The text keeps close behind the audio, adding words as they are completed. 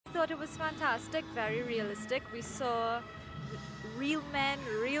thought it was fantastic, very realistic. We saw real men,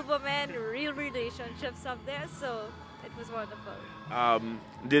 real women, real relationships up there, so it was wonderful.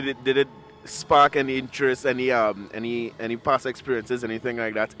 Did it spark any interest, any past experiences, anything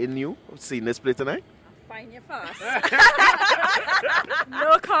like that in you seeing this play tonight? Find your fast.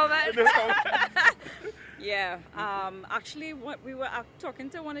 No comment. No comment. Yeah. Actually, we were talking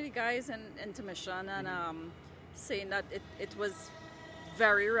to one of the guys in intermission and saying that it was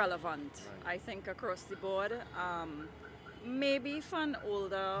very relevant. I think across the board. Maybe for an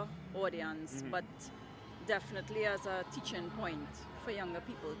older audience, but definitely as a teaching point for younger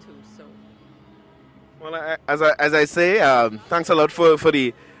people too. So. Well, as I say, thanks a lot for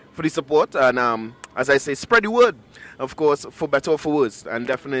the support, and as I say, spread the word, of course, for better or for worse, and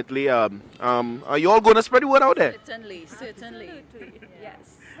definitely, are you all going to spread the word out there? Certainly. Absolutely.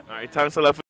 Yes. All right, thanks a lot.